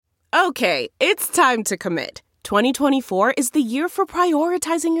Okay, it's time to commit. 2024 is the year for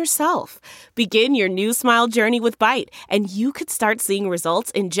prioritizing yourself. Begin your new smile journey with Byte, and you could start seeing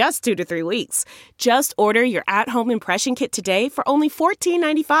results in just 2 to 3 weeks. Just order your at-home impression kit today for only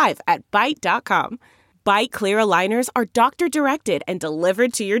 $14.95 at Byte.com. Byte Clear aligners are doctor-directed and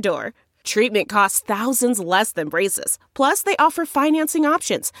delivered to your door. Treatment costs thousands less than braces. Plus, they offer financing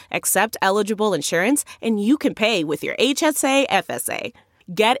options, accept eligible insurance, and you can pay with your HSA FSA.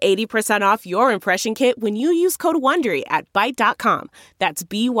 Get 80% off your impression kit when you use code WONDERY at Byte.com. That's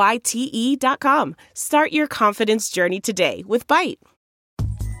BYTE.com. Start your confidence journey today with Byte.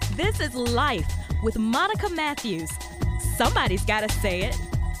 This is Life with Monica Matthews. Somebody's got to say it.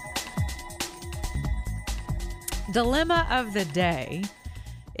 Dilemma of the day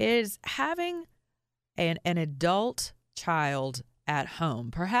is having an adult child at home.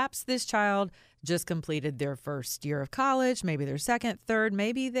 Perhaps this child just completed their first year of college, maybe their second, third,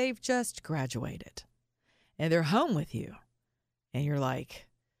 maybe they've just graduated and they're home with you. And you're like,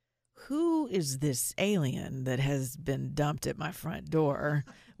 who is this alien that has been dumped at my front door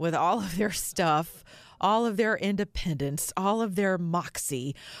with all of their stuff, all of their independence, all of their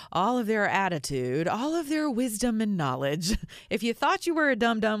moxie, all of their attitude, all of their wisdom and knowledge? If you thought you were a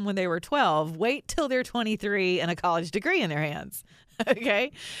dum-dum when they were 12, wait till they're 23 and a college degree in their hands.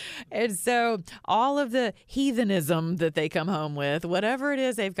 Okay. And so all of the heathenism that they come home with, whatever it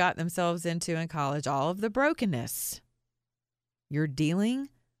is they've got themselves into in college, all of the brokenness, you're dealing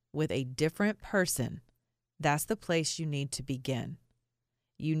with a different person. That's the place you need to begin.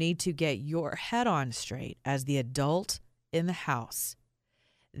 You need to get your head on straight as the adult in the house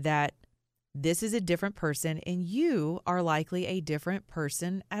that this is a different person and you are likely a different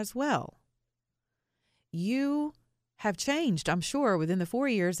person as well. You have changed, I'm sure, within the 4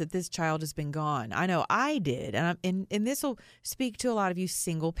 years that this child has been gone. I know I did. And this will speak to a lot of you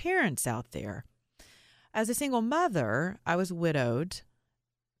single parents out there. As a single mother, I was widowed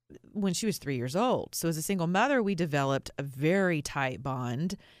when she was 3 years old. So as a single mother, we developed a very tight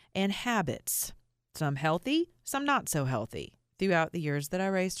bond and habits, some healthy, some not so healthy, throughout the years that I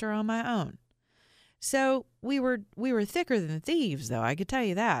raised her on my own. So we were thicker than thieves, though, I could tell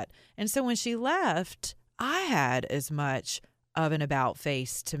you that. And so when she left, I had as much of an about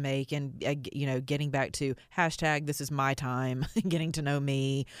face to make and, getting back to hashtag this is my time, getting to know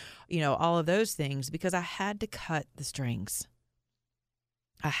me, all of those things, because I had to cut the strings.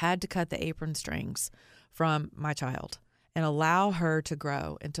 I had to cut the apron strings from my child and allow her to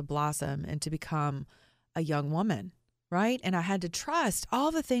grow and to blossom and to become a young woman, right? And I had to trust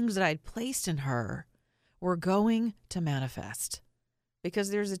all the things that I'd placed in her were going to manifest, because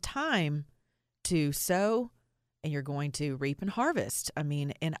there's a time to sow and you're going to reap and harvest.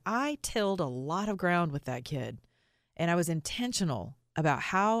 And I tilled a lot of ground with that kid, and I was intentional about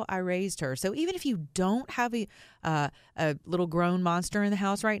how I raised her. So even if you don't have a little grown monster in the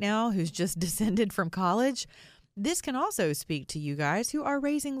house right now who's just descended from college, this can also speak to you guys who are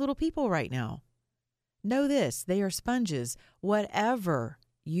raising little people right now. Know this, they are sponges. Whatever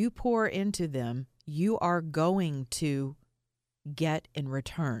you pour into them, you are going to get in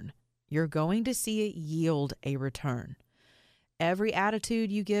return. You're going to see it yield a return. Every attitude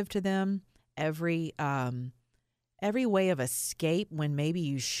you give to them, every way of escape when maybe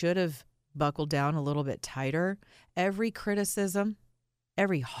you should have buckled down a little bit tighter, every criticism,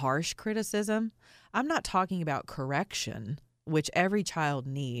 every harsh criticism. I'm not talking about correction, which every child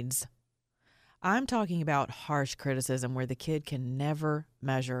needs. I'm talking about harsh criticism where the kid can never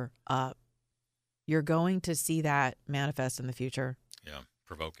measure up. You're going to see that manifest in the future. Yeah,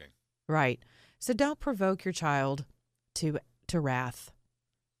 provoking. Right. So don't provoke your child to wrath.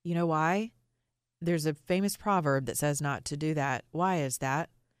 You know why? There's a famous proverb that says not to do that. Why is that?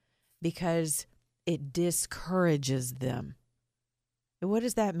 Because it discourages them. And what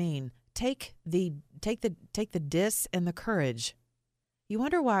does that mean? Take the dis and the courage. You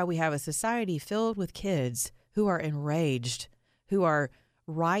wonder why we have a society filled with kids who are enraged, who are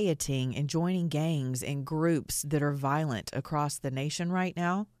rioting and joining gangs and groups that are violent across the nation right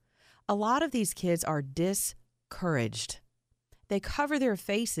now. A lot of these kids are discouraged. They cover their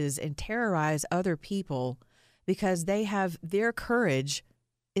faces and terrorize other people because their courage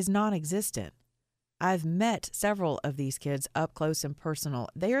is non-existent. I've met several of these kids up close and personal.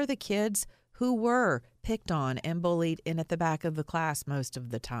 They are the kids who were picked on and bullied and at the back of the class most of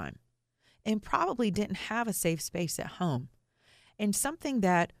the time, and probably didn't have a safe space at home. And something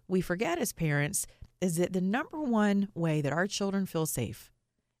that we forget as parents is that the number one way that our children feel safe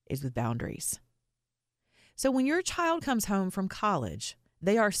is with boundaries. So when your child comes home from college,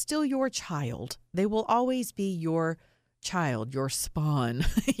 they are still your child. They will always be your child, your spawn,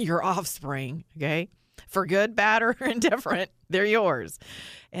 your offspring, okay? For good, bad, or indifferent, they're yours.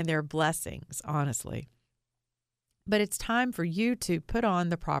 And they're blessings, honestly. But it's time for you to put on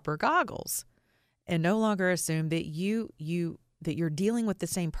the proper goggles and no longer assume that that you're dealing with the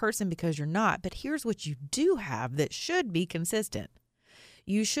same person, because you're not. But here's what you do have that should be consistent.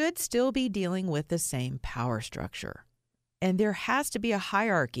 You should still be dealing with the same power structure. And there has to be a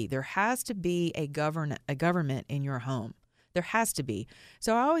hierarchy. There has to be a government in your home. There has to be.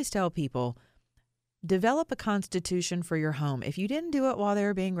 So I always tell people, develop a constitution for your home. If you didn't do it while they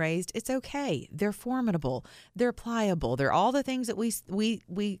were being raised, it's okay. They're formidable. They're pliable. They're all the things that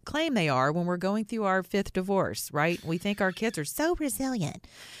we claim they are when we're going through our 5th divorce, right? We think our kids are so resilient.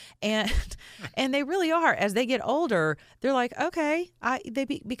 And they really are. As they get older, they're like, okay,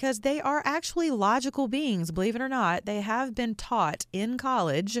 because they are actually logical beings, believe it or not. They have been taught in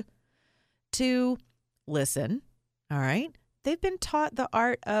college to listen, all right? They've been taught the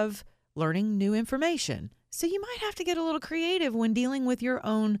art of learning new information. So you might have to get a little creative when dealing with your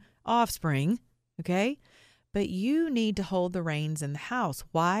own offspring, okay? But you need to hold the reins in the house.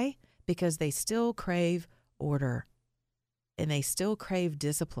 Why? Because they still crave order and they still crave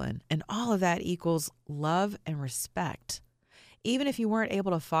discipline. And all of that equals love and respect. Even if you weren't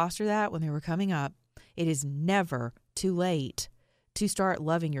able to foster that when they were coming up, it is never too late to start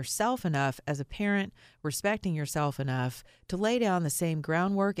loving yourself enough as a parent, respecting yourself enough to lay down the same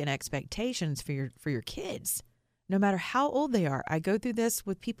groundwork and expectations for your kids, no matter how old they are. I go through this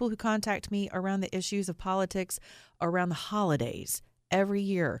with people who contact me around the issues of politics around the holidays every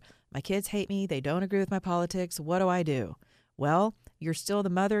year. My kids hate me. They don't agree with my politics. What do I do? Well, you're still the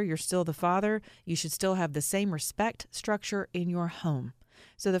mother. You're still the father. You should still have the same respect structure in your home.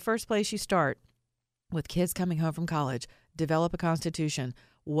 So the first place you start with kids coming home from college, develop a constitution.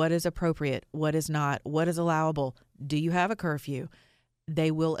 What is appropriate? What is not? What is allowable? Do you have a curfew?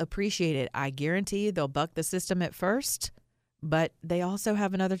 They will appreciate it. I guarantee you they'll buck the system at first, but they also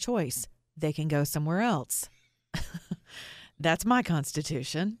have another choice. They can go somewhere else. That's my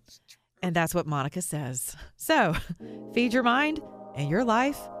constitution, and that's what Monica says. So feed your mind, and your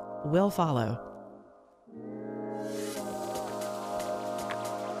life will follow.